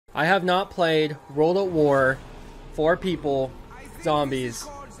I have not played World at War, 4 people, zombies,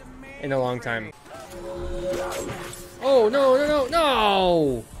 in a long time. Oh, no, no, no,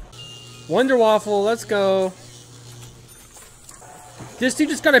 no! Wonder Waffle, let's go. This dude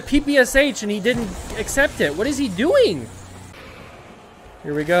just got a PPSH and he didn't accept it. What is he doing?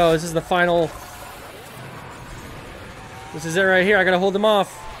 Here we go. This is the final. This is it right here. I gotta hold him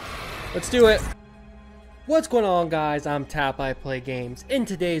off. Let's do it. What's going on, guys? I'm TapPlaysGames. In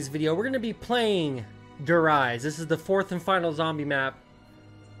today's video, we're gonna be playing Riese. This is the 4th and final zombie map.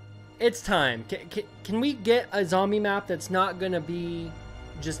 It's time. Can we get a zombie map that's not gonna be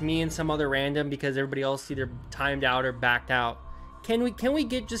just me and some other random because everybody else either timed out or backed out? Can we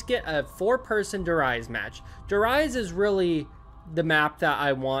just get a 4-person Riese match? Riese is really the map that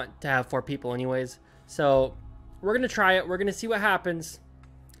I want to have 4 people anyways. So we're gonna try it. We're gonna see what happens.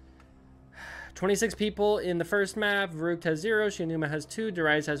 26 people in the first map. Varuk has 0. Shinuma has 2.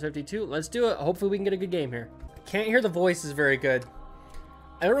 Riese has 52. Let's do it. Hopefully we can get a good game here. Can't hear the voices very good.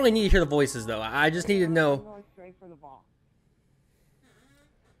 I don't really need to hear the voices though. I just need to know. Going straight for the ball.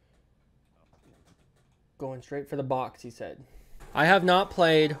 Going straight for the box, he said. I have not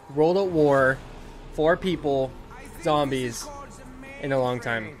played World at War, 4 people, zombies, in a long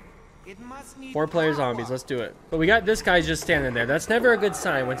time. 4-player zombies, let's do it. But we got this guy just standing there. That's never a good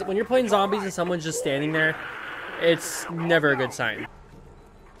sign. When you're playing zombies and someone's just standing there, it's never a good sign.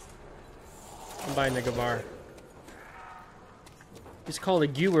 I'm buying the Gavar. Used to call it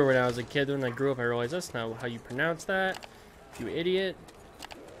a Gewer when I was a kid. When I grew up, I realized that's not how you pronounce that. You idiot.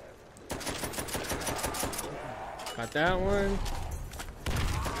 Got that one.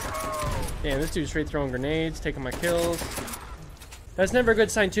 Damn, this dude's straight throwing grenades, taking my kills. That's never a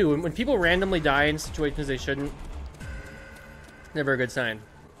good sign, too. When people randomly die in situations they shouldn't, never a good sign.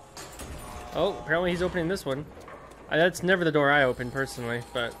 Oh, apparently he's opening this one. That's never the door I open, personally,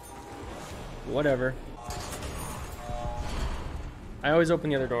 but whatever. I always open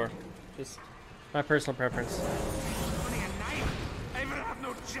the other door. Just my personal preference.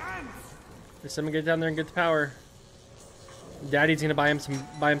 There's someone get down there and get the power. Daddy's gonna buy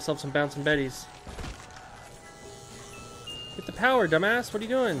himself some bouncing betties. Get the power, dumbass. What are you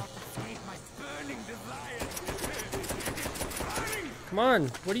doing? Come on.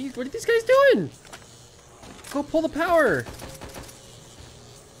 What are these guys doing? Go pull the power.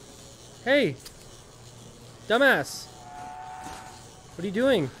 Hey. Dumbass. What are you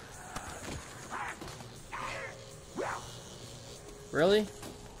doing? Really?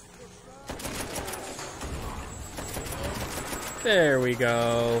 There we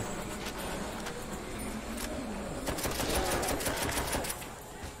go.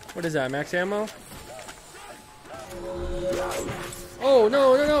 What is that, max ammo? Oh,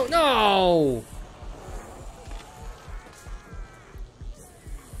 no, no, no, no!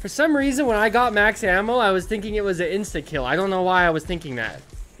 For some reason, when I got max ammo, I was thinking it was an insta-kill. I don't know why I was thinking that.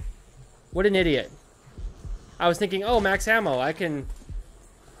 What an idiot. I was thinking, oh, max ammo, I can...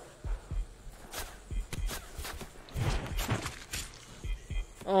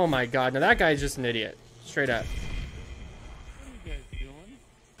 Oh my god, now that guy's just an idiot. Straight up.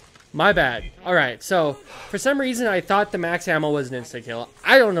 My bad. Alright, so, for some reason I thought the max ammo was an insta-kill.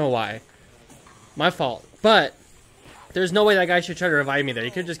 I don't know why. My fault. But, there's no way that guy should try to revive me there.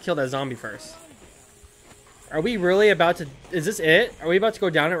 He could just kill that zombie first. Are we really about to... Is this it? Are we about to go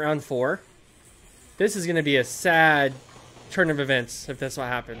down at round 4? This is going to be a sad turn of events if that's what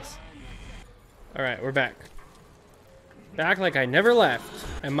happens. Alright, we're back. Back like I never left.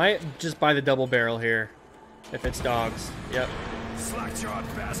 I might just buy the double barrel here. If it's dogs. Yep. Slack-jawed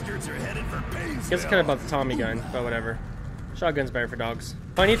bastards are headed for Painesville. Guess it's kind of about the Tommy gun, but whatever. Shotgun's better for dogs.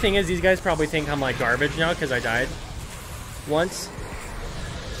 Funny thing is, these guys probably think I'm like garbage now because I died once.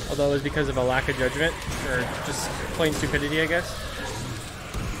 Although it was because of a lack of judgment, or just plain stupidity, I guess.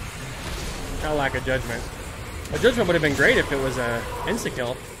 Not a lack of judgment. A judgment would have been great if it was a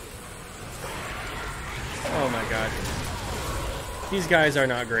insta-kill. Oh my god. These guys are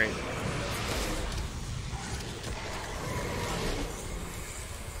not great.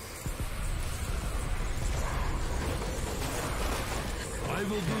 I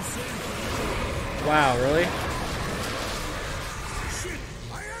will do so. Wow, really? Shit,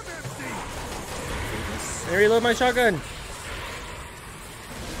 I am empty. Let me reload my shotgun.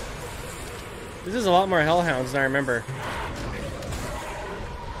 This is a lot more hellhounds than I remember.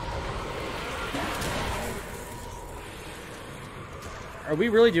 Are we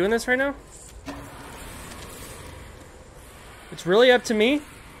really doing this right now? It's really up to me?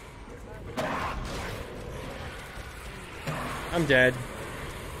 I'm dead.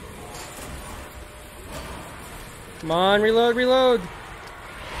 Come on, reload, reload.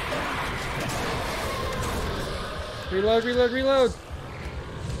 Reload, reload, reload.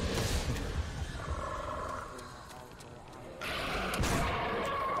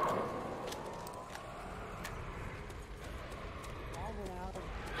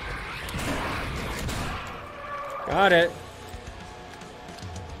 Got it.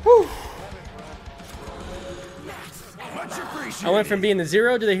 Whew. I went from being the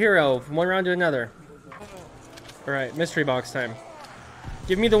zero to the hero, from one round to another. Alright, mystery box time.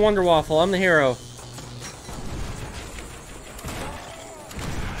 Give me the Wonder Waffle, I'm the hero.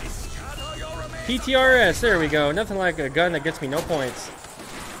 PTRS, there we go. Nothing like a gun that gets me no points.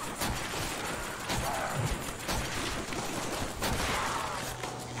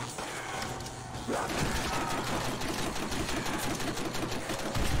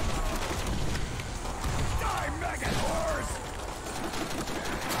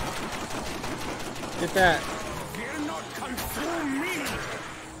 Get that.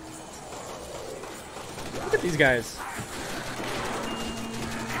 Look at these guys.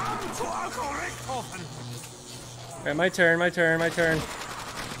 Alright, my turn, my turn, my turn.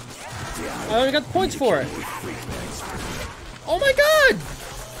 I only got the points for it. Oh my god!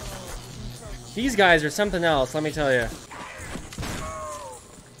 These guys are something else, let me tell you.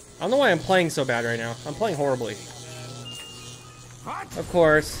 I don't know why I'm playing so bad right now. I'm playing horribly. Of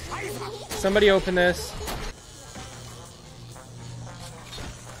course. Somebody open this.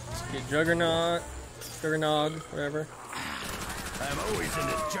 Let's get Juggernaut, whatever. I'm always in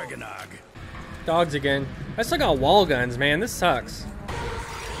this Juggernaut. Dogs again. I still got wall guns, man. This sucks.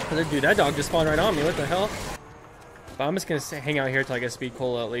 Dude, that dog just spawned right on me. What the hell? But I'm just gonna hang out here till I get speed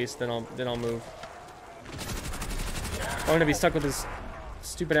cola at least. Then I'll move. I'm gonna be stuck with this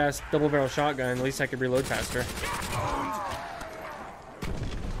stupid ass double barrel shotgun. At least I could reload faster.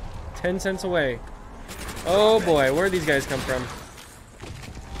 10 cents away. Oh boy, where did these guys come from?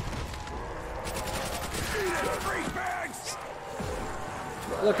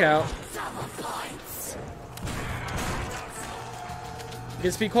 Look out.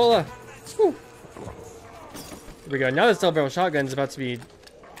 Get speed cola. Whew. Here we go. Now this double barrel shotgun is about to be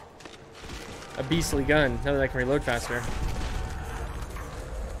a beastly gun. Now that I can reload faster.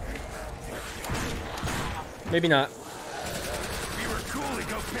 Maybe not.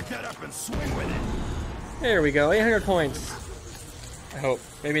 Pick that up and swing with it. There we go, 800 points. I hope.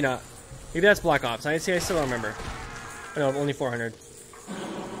 Maybe not. Maybe that's Black Ops. I still don't remember. No, only 400.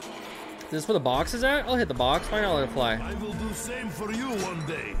 Is this where the box is at? I'll hit the box. Why not let it fly? I will do same for you one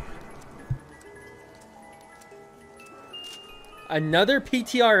day. Another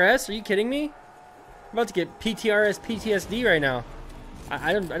PTRS? Are you kidding me? I'm about to get PTRS PTSD right now.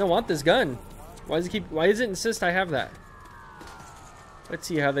 I don't want this gun. Why does it insist I have that? Let's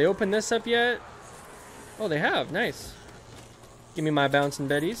see, have they opened this up yet? Oh, they have. Nice. Give me my bouncing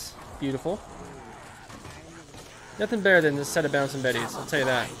betties. Beautiful. Nothing better than this set of bouncing betties, I'll tell you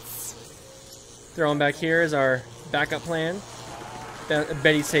that. Throwing back here is our backup plan.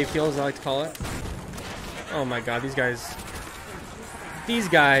 Betty safe heal, as I like to call it. Oh my god, these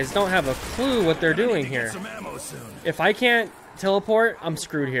guys don't have a clue what they're doing here. If I can't teleport, I'm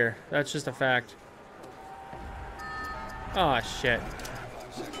screwed here. That's just a fact. Aw, shit.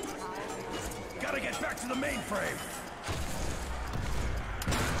 Gotta get back to the mainframe.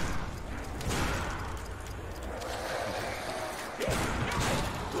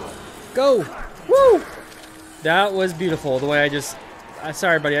 Go! Woo! That was beautiful. The way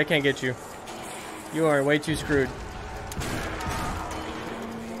sorry, buddy, I can't get you. You are way too screwed.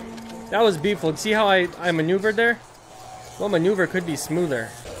 That was beautiful. See how I maneuvered there? Well, maneuver could be smoother.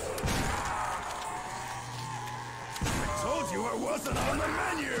 Told you I wasn't on the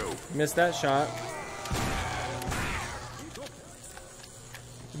menu. Missed that shot.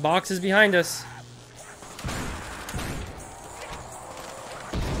 The box is behind us.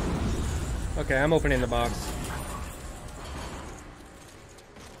 Okay, I'm opening the box.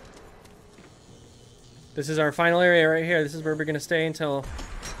 This is our final area right here. This is where we're gonna stay until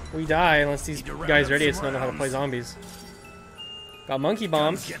we die, unless these guys are idiots and don't know how to play zombies. Got monkey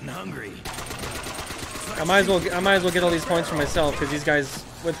bombs. Getting hungry. I might as well get all these points for myself because these guys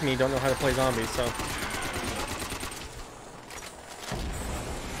with me don't know how to play zombies. So.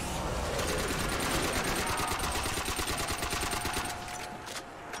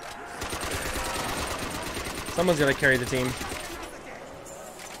 Someone's gonna carry the team.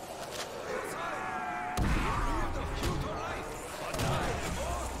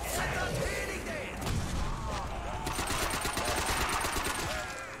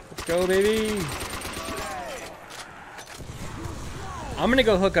 Let's go, baby. I'm gonna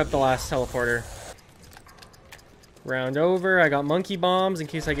go hook up the last teleporter. Round over. I got monkey bombs in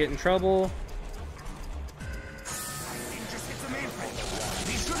case I get in trouble.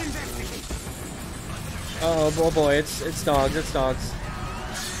 Oh boy, it's dogs, it's dogs.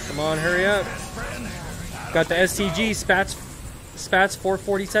 Come on, hurry up. Got the STG Spats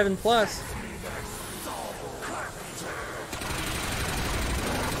 447 plus.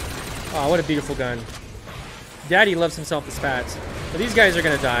 Oh, what a beautiful gun. Daddy loves himself the Spats. But these guys are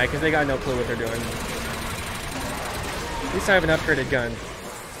gonna die because they got no clue what they're doing. At least I have an upgraded gun.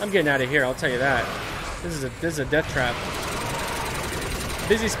 I'm getting out of here, I'll tell you that. This is a death trap.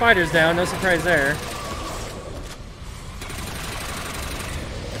 Busy Spider's down, no surprise there.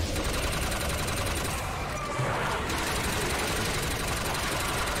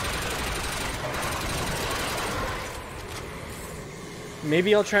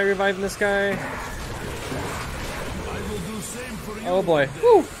 Maybe I'll try reviving this guy. Oh boy.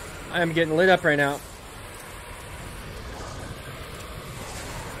 Woo! I am getting lit up right now.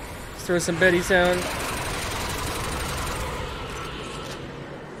 Let's throw some Betty sound.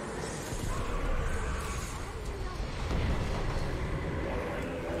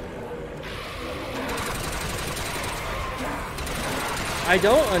 I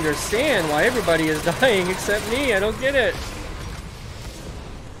don't understand why everybody is dying except me. I don't get it.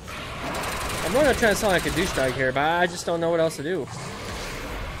 I'm not trying to sound like a douchebag here, but I just don't know what else to do.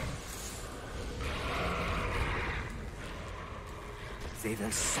 They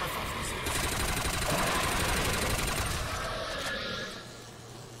will suffer.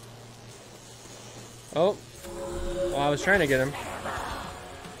 Oh. Well, I was trying to get him.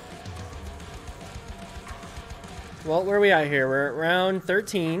 Well, where are we at here? We're at round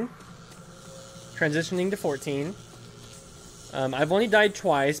 13. Transitioning to 14. I've only died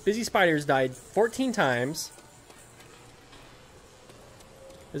twice. Busy Spider's died 14 times.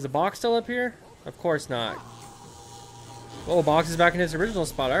 Is the box still up here? Of course not. Oh, box is back in its original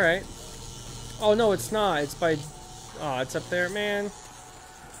spot. Alright. Oh, no, it's not. It's by... Oh, it's up there, man.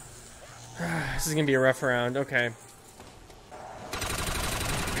 This is going to be a rough round. Okay.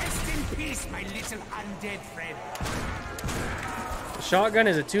 Rest in peace, my little undead friend. The shotgun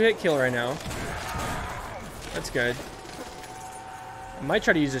is a 2-hit kill right now. That's good. I might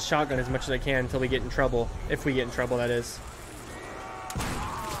try to use this shotgun as much as I can until we get in trouble. If we get in trouble, that is.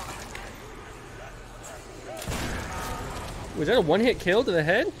 Was that a 1-hit kill to the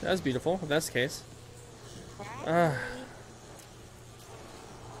head? That was beautiful, if that's the case.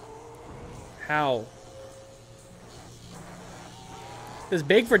 How? This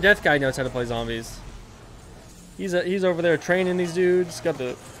Big for Death guy knows how to play zombies. He's over there training these dudes. Got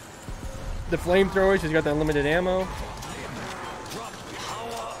the flamethrowers. He's got the unlimited ammo.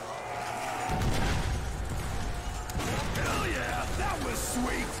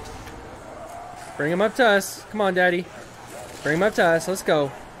 Bring him up to us. Come on, Daddy. Bring him up to us. Let's go.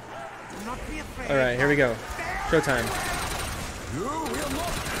 Alright, here we go. Showtime.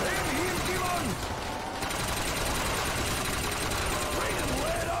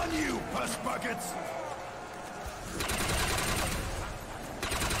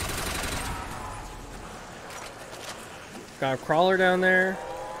 Got a crawler down there.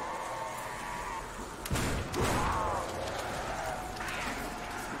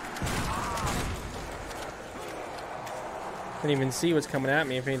 Can't even see what's coming at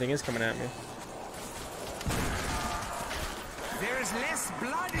me, if anything is coming at me. There's less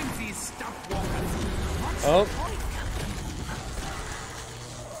blood in these stuff walkers. Oh.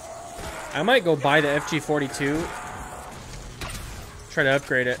 I might go buy the FG42. Try to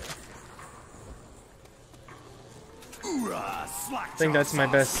upgrade it. I think that's my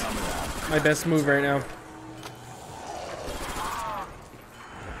best move right now.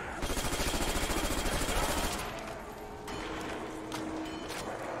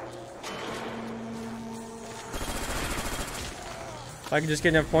 If I can just get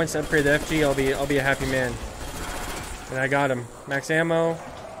enough points to upgrade the FG, I'll be a happy man. And I got him. Max ammo.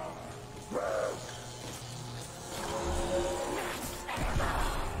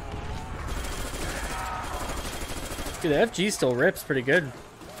 Dude, the FG still rips pretty good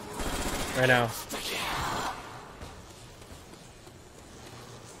right now.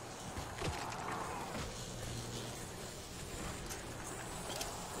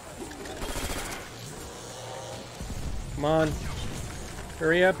 Come on.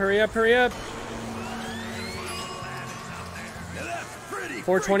 Hurry up, hurry up, hurry up.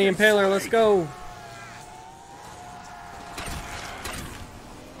 420 Impaler, let's go.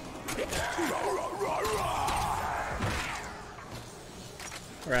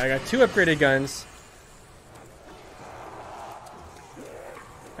 Alright, I got 2 upgraded guns.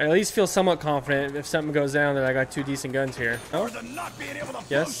 I at least feel somewhat confident if something goes down that I got 2 decent guns here. Oh?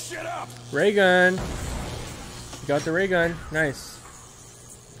 Yes. Ray gun. You got the ray gun. Nice.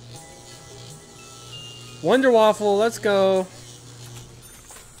 Wonder Waffle, let's go.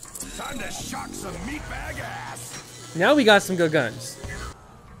 Time to shock some meatbag ass. Now we got some good guns.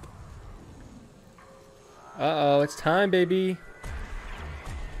 Uh-oh, it's time, baby.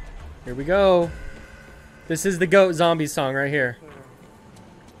 Here we go. This is the GOAT zombie song right here.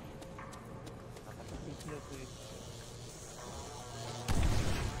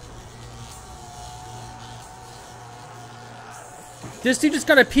 This dude just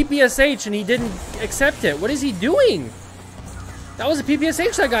got a PPSH and he didn't accept it. What is he doing? That was a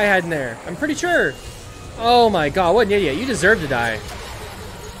PPSH that guy had in there. I'm pretty sure. Oh my god, what an idiot. You deserve to die.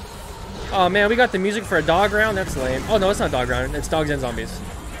 Oh man, we got the music for a dog round? That's lame. Oh no, it's not dog round. It's dogs and zombies.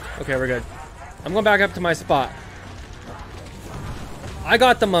 Okay, we're good. I'm going back up to my spot. I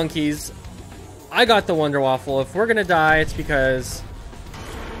got the monkeys. I got the Wonder Waffle. If we're gonna die, it's because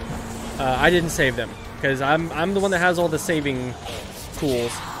I didn't save them. Because I'm the one that has all the saving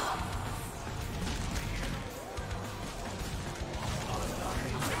tools.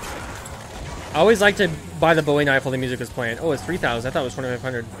 I always like to buy the Bowie knife while the music was playing. Oh, it's 3,000. I thought it was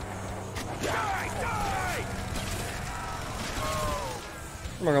 2,500.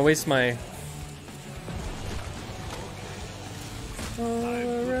 I'm gonna waste my...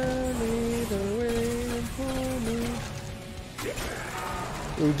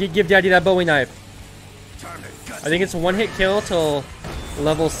 Ooh, give Daddy that Bowie knife. I think it's a one-hit kill till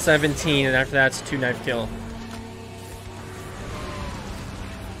level 17, and after that it's a two-knife kill.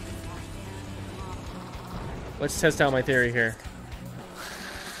 Let's test out my theory here.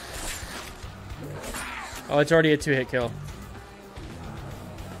 Oh, it's already a two-hit kill.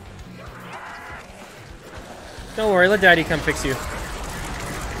 Don't worry, let Daddy come fix you.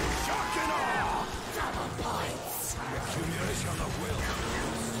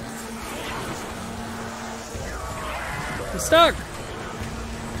 I'm stuck!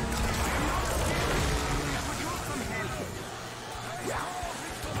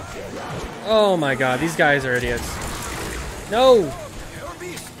 Oh my god, these guys are idiots. No!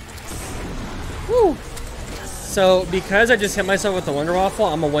 Woo! So, because I just hit myself with the Wonder Waffle,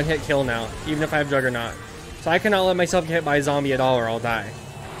 I'm a one-hit kill now, even if I have Juggernaut. So I cannot let myself get hit by a zombie at all or I'll die.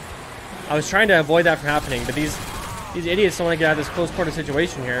 I was trying to avoid that from happening, but these idiots don't want to get out of this close quarter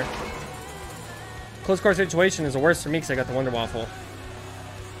situation here. Close quarter situation is the worst for me because I got the Wonder Waffle.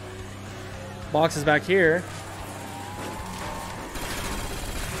 Box is back here.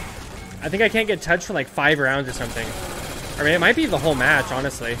 I think I can't get touched for like 5 rounds or something. I mean, it might be the whole match,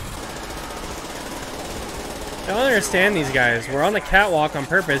 honestly. I don't understand these guys. We're on the catwalk on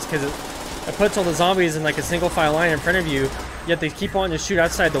purpose because it puts all the zombies in like a single file line in front of you, yet they keep wanting to shoot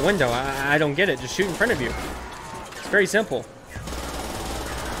outside the window. I don't get it. Just shoot in front of you. It's very simple.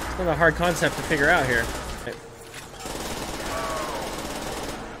 It's not a hard concept to figure out here.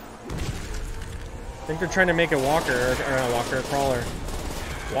 I think they're trying to make a walker, or not a walker, a crawler.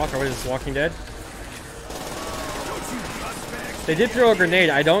 Walker, what is this, Walking Dead? They did throw a grenade.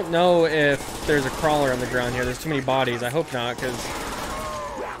 I don't know if there's a crawler on the ground here. There's too many bodies. I hope not, because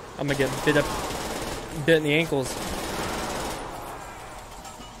I'm gonna get bit in the ankles.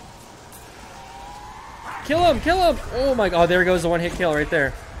 Kill him! Kill him! Oh my god, there goes the one-hit kill right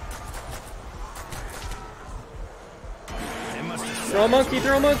there. Throw a monkey!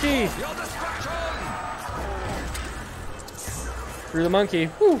 Throw a monkey! Through the monkey.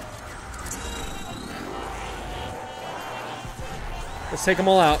 Whew. Let's take them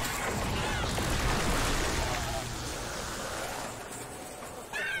all out.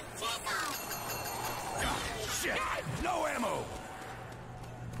 Shit, no ammo.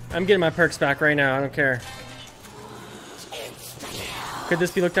 I'm getting my perks back right now. I don't care. Could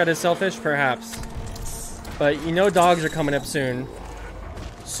this be looked at as selfish? Perhaps. But you know dogs are coming up soon.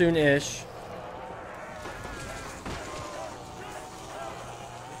 Soon-ish.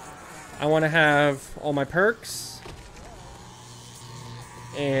 I want to have all my perks.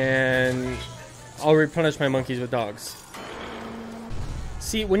 And I'll replenish my monkeys with dogs.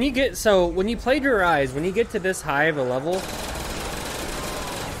 See, when you get... So, when you play Rise, when you get to this high of a level,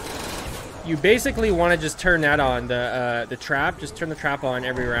 you basically want to just turn that on, the trap. Just turn the trap on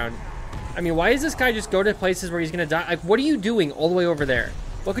every round. I mean, why does this guy just go to places where he's going to die? Like, what are you doing all the way over there?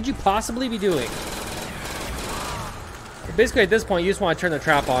 What could you possibly be doing? But basically, at this point, you just want to turn the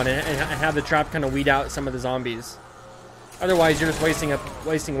trap on and have the trap kind of weed out some of the zombies. Otherwise, you're just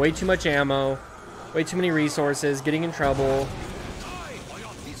wasting way too much ammo, way too many resources, getting in trouble.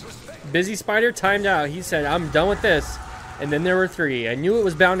 Busy Spider timed out. He said, I'm done with this. And then there were 3. I knew it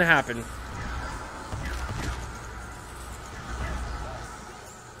was bound to happen.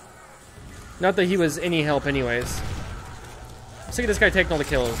 Not that he was any help anyways. I'm sick of this guy taking all the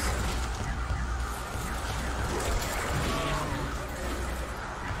kills.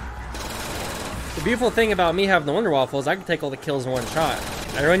 The beautiful thing about me having the Wonder Waffle is I can take all the kills in one shot.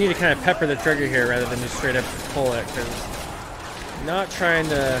 I really need to kind of pepper the trigger here rather than just straight up pull it, because I'm not trying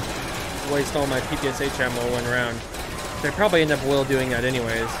to waste all my PPSH ammo one round. They probably end up doing that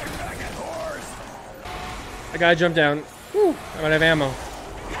anyways. I gotta jump down. Whew, I'm out of ammo.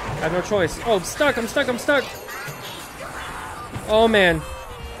 I have no choice. Oh, I'm stuck, I'm stuck, I'm stuck. Oh man.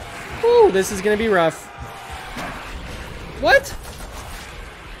 Whew, this is gonna be rough. What?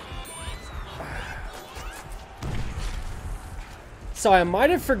 So I might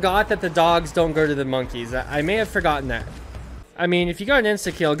have forgot that the dogs don't go to the monkeys. I may have forgotten that. I mean, if you got an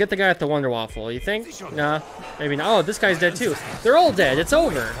insta-kill, get the guy at the Wonder Waffle. You think? Nah, maybe not. Oh, this guy's dead too. They're all dead. It's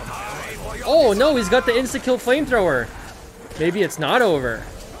over. Oh no, he's got the insta-kill flamethrower. Maybe it's not over.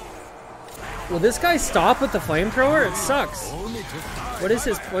 Will this guy stop with the flamethrower? It sucks. What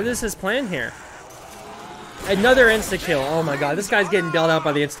is his plan here? Another insta-kill. Oh my god, this guy's getting bailed out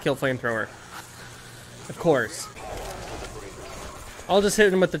by the insta-kill flamethrower. Of course. I'll just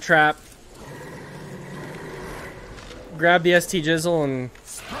hit him with the trap. Grab the ST Jizzle and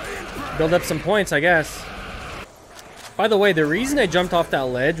build up some points, I guess. By the way, the reason I jumped off that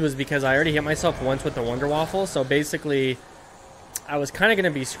ledge was because I already hit myself once with the Wonder Waffle, so basically I was kind of gonna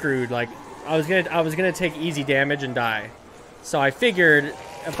be screwed. Like I was gonna take easy damage and die. So I figured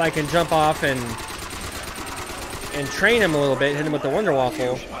if I can jump off and train him a little bit, hit him with the Wonder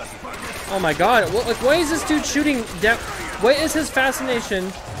Waffle. Oh my god, why is this dude shooting down? What is his fascination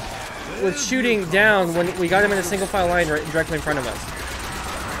with shooting down when we got him in a single file line directly in front of us?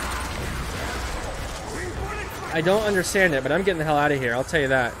 I don't understand it, but I'm getting the hell out of here, I'll tell you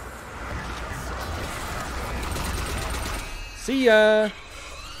that. See ya!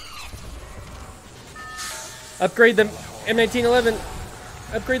 Upgrade the M1911.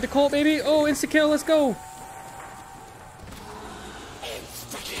 Upgrade the Colt, baby. Oh, insta-kill, let's go.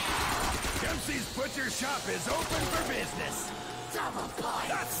 Dempsey's Butcher Shop is open for business.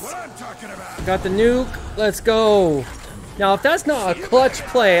 That's what I'm talking about. Got the nuke. Let's go. Now, if that's not a clutch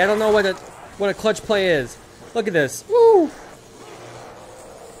play, I don't know what a clutch play is. Look at this. Woo!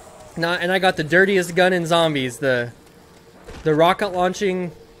 And I got the dirtiest gun in zombies, the rocket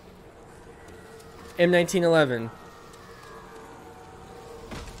launching M1911.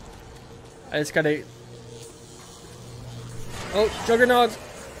 I just gotta... Oh, Juggernog!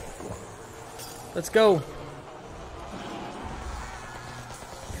 Let's go.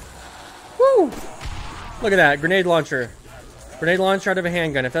 Woo! Look at that, grenade launcher. Grenade launcher out of a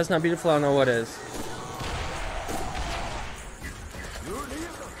handgun. If that's not beautiful, I don't know what is.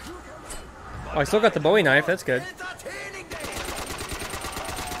 Oh, I still got the Bowie knife, that's good.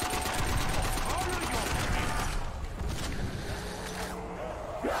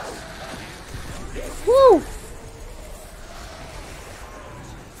 Woo!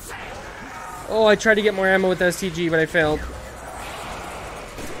 Oh, I tried to get more ammo with the STG, but I failed.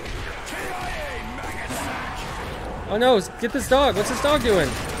 Oh no, get this dog. What's this dog doing?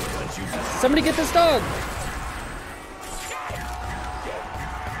 Somebody get this dog.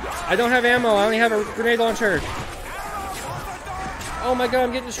 I don't have ammo. I only have a grenade launcher. Oh my god,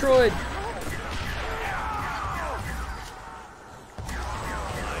 I'm getting destroyed.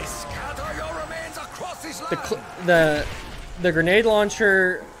 The grenade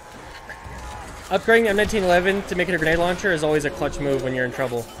launcher, upgrading M1911 to make it a grenade launcher is always a clutch move when you're in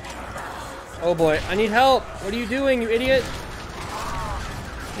trouble. Oh boy, I need help. What are you doing, you idiot?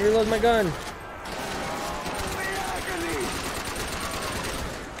 Reload my gun.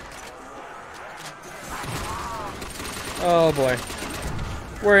 Oh boy,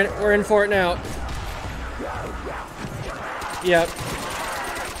 we're in for it now. Yep.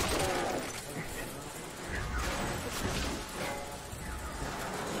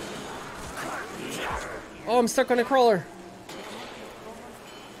 Oh, I'm stuck on a crawler.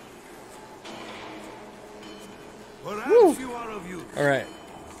 Woo! All right.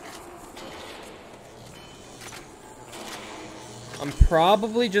 I'm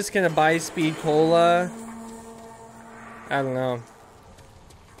probably just gonna buy speed cola. I don't know.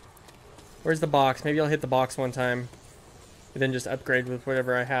 Where's the box? Maybe I'll hit the box one time, and then just upgrade with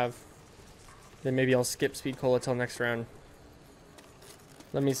whatever I have. Then maybe I'll skip speed cola till next round.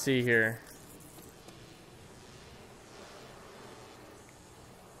 Let me see here.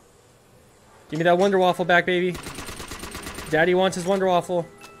 Give me that Wonder Waffle back, baby. Daddy wants his Wonder Waffle.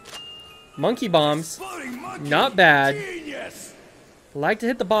 Monkey bombs. Not bad. Like to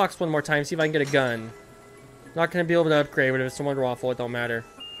hit the box one more time, see if I can get a gun. Not gonna be able to upgrade, but if it's a Wonder Waffle, it don't matter.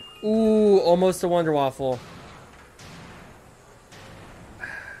 Ooh, almost a Wonder Waffle.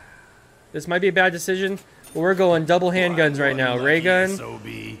 This might be a bad decision, but we're going double handguns right now. Ray gun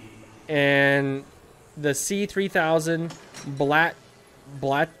and the C3000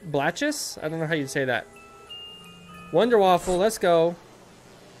 Blatchus? I don't know how you say that. Wonder Waffle, let's go.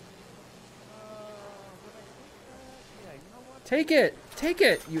 Take it! Take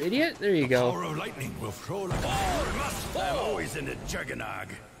it, you idiot! There you go. Power of lightning will throw like I'm always in the juggernog.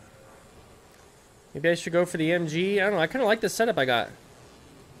 Maybe I should go for the MG. I don't know. I kind of like the setup I got. I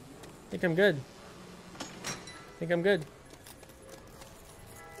think I'm good. I think I'm good.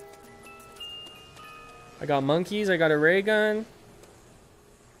 I got monkeys. I got a ray gun.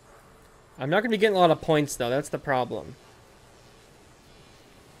 I'm not going to be getting a lot of points, though. That's the problem.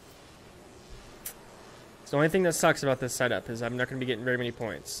 It's the only thing that sucks about this setup is I'm not going to be getting very many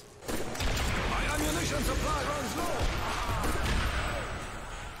points. My ammunition supply runs low.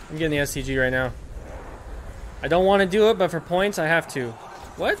 I'm getting the STG right now. I don't want to do it, but for points, I have to.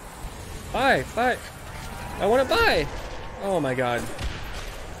 What? Buy. Buy. I want to buy. Oh, my God.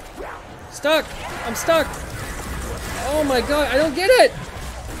 Stuck. I'm stuck. Oh, my God. I don't get it.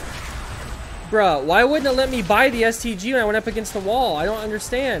 Bruh, why wouldn't it let me buy the STG when I went up against the wall? I don't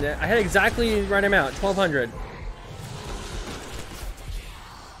understand. I had exactly the right amount, 1,200. I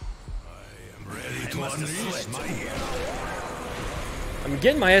am ready to unleash my hero. I'm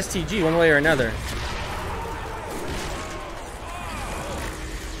getting my STG one way or another.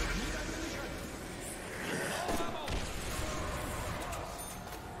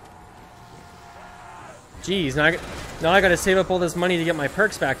 Jeez, now I gotta save up all this money to get my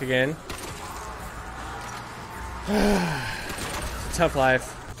perks back again. Tough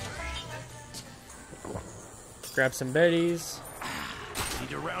life. Grab some betties. Need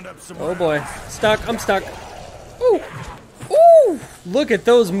to round up some Oh boy. Stuck. I'm stuck. Ooh. Ooh. Look at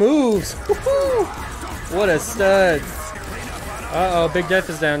those moves. Woo-hoo. What a stud. Uh-oh. Big Death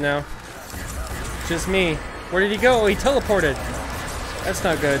is down now. Just me. Where did he go? Oh, he teleported. That's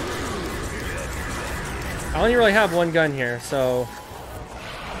not good. I only really have one gun here, so...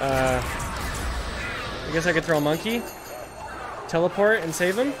 I guess I could throw a monkey. Teleport and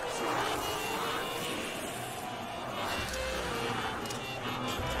save him.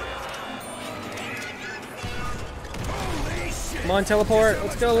 Come on, teleport.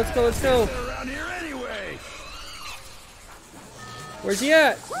 Let's go, let's go, let's go. Where's he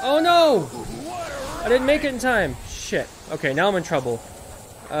at? Oh no! I didn't make it in time. Shit. Okay, now I'm in trouble.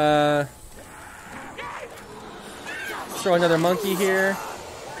 Let's throw another monkey here.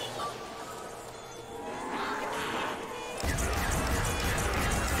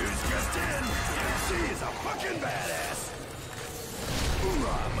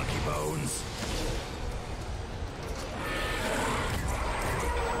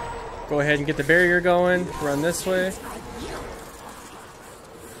 Go ahead and get the barrier going. Run this way.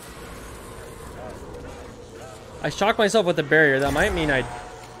 I shocked myself with the barrier. That might mean I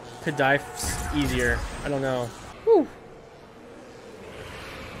could die easier. I don't know. Whew.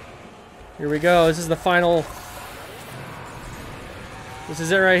 Here we go. This is the final. This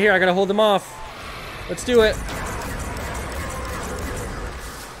is it right here. I gotta hold them off. Let's do it.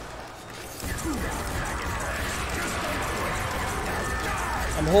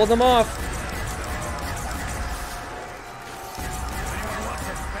 I'm holding them off.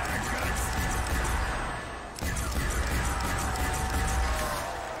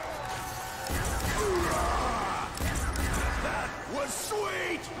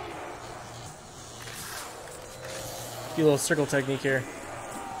 Do a little circle technique here.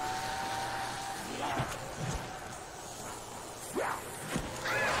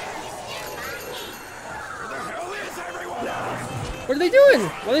 What are they doing?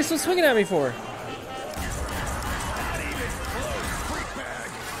 What are they still swinging at me for?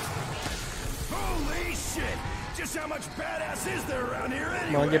 Holy shit! Just how much badass is there around here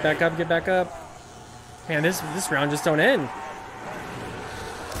anyway? Come on, get back up, get back up. Man, this round just don't end.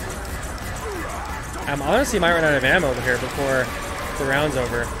 Honestly, might run out of ammo over here before the round's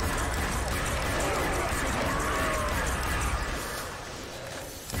over.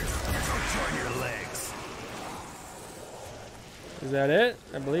 Is that it?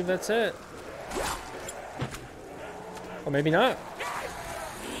 I believe that's it. Or maybe not.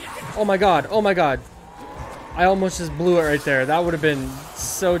 Oh my god, oh my god. I almost just blew it right there. That would have been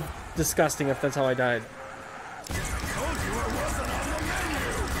so disgusting if that's how I died.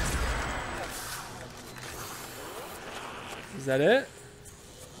 Is that it?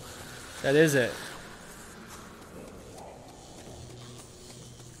 That is it.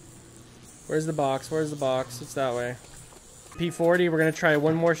 Where's the box? Where's the box? It's that way. P40, we're going to try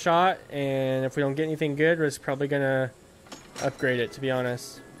one more shot, and if we don't get anything good, we're just probably going to upgrade it, to be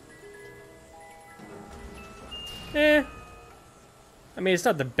honest. I mean, it's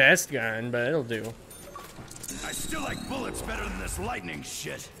not the best gun, but it'll do. I still like bullets better than this lightning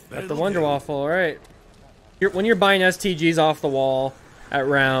shit. Got the Wonder Waffle, alright. When you're buying STGs off the wall at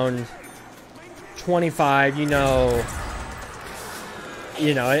round 25, you know,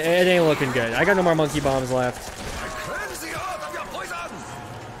 it ain't looking good. I got no more monkey bombs left.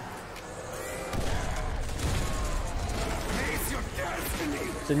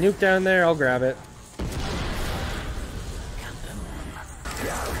 There's a nuke down there, I'll grab it.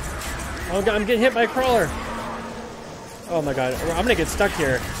 Oh god, I'm getting hit by a crawler. Oh my god, I'm gonna get stuck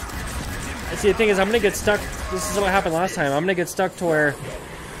here. See, the thing is, I'm gonna get stuck. This is what happened last time. I'm gonna get stuck to where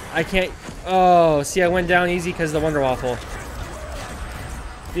I can't. Oh, see, I went down easy because of the Wonder Waffle.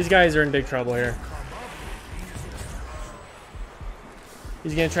 These guys are in big trouble here.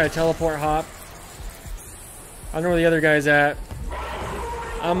 He's gonna try to teleport hop. I don't know where the other guy's at.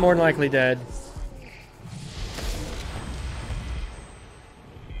 I'm more than likely dead.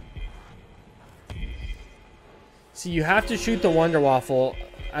 See, you have to shoot the Wonder Waffle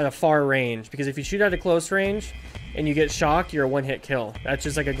at a far range, because if you shoot at a close range and you get shocked, you're a one-hit kill. That's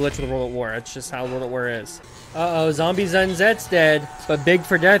just like a glitch with World at War. That's just how World at War is. Uh-oh, Zombie Zenzet's dead, but Big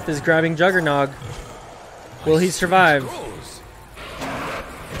for Death is grabbing Juggernog. Will he survive?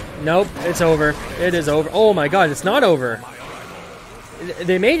 Nope, it's over. It is over. Oh my god, it's not over.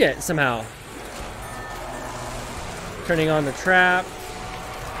 They made it somehow. Turning on the trap.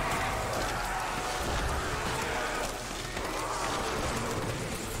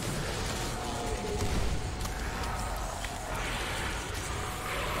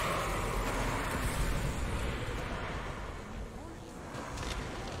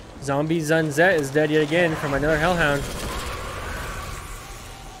 Zombie Zunzet is dead yet again from another Hellhound.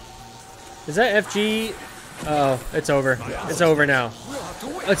 Is that FG? Uh oh, it's over. It's over now.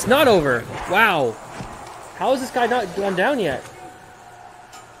 It's not over. Wow. How is this guy not gone down yet?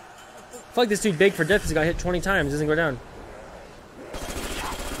 I feel like this dude Big for Death has got hit 20 times. Doesn't go down.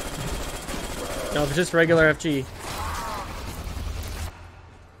 No, it's just regular FG.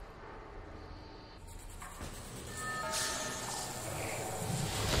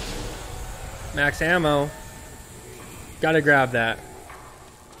 Max ammo. Gotta grab that.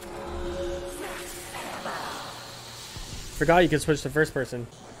 Forgot you could switch to first person.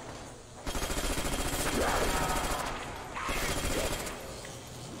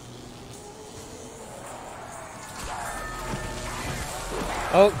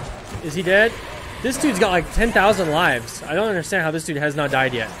 Oh, is he dead? This dude's got like 10,000 lives. I don't understand how this dude has not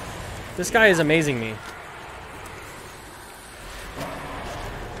died yet. This guy is amazing me.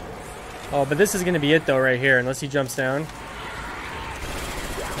 Oh, but this is going to be it though right here, unless he jumps down.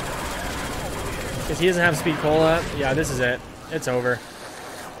 Because he doesn't have speed cola. Yeah, this is it. It's over.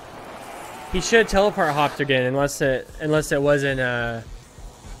 He should teleport hopped again, unless it wasn't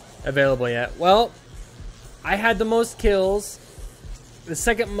available yet. Well, I had the most kills, the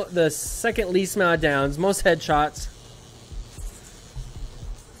second least amount of downs, most headshots.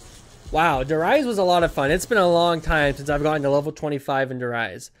 Wow, Rise was a lot of fun. It's been a long time since I've gotten to level 25 in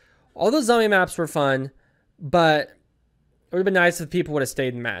Rise. All those zombie maps were fun, but it would have been nice if people would have stayed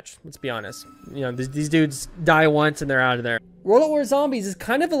in the match. Let's be honest. You know, these dudes die once and they're out of there. World at War Zombies is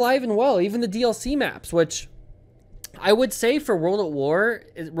kind of alive and well, even the DLC maps, which I would say for World at War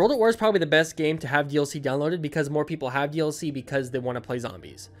is probably the best game to have DLC downloaded because more people have DLC because they want to play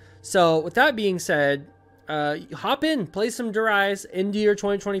zombies. So with that being said, hop in, play some Rise into your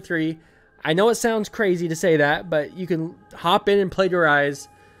 2023. I know it sounds crazy to say that, but you can hop in and play Rise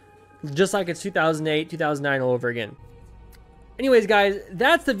just like it's 2008, 2009 all over again. Anyways, guys,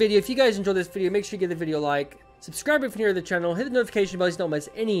 that's the video. If you guys enjoyed this video, make sure you give the video a like. Subscribe if you're new to the channel. Hit the notification bell so you don't miss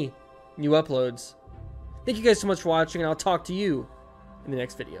any new uploads. Thank you guys so much for watching, and I'll talk to you in the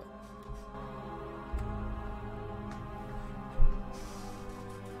next video.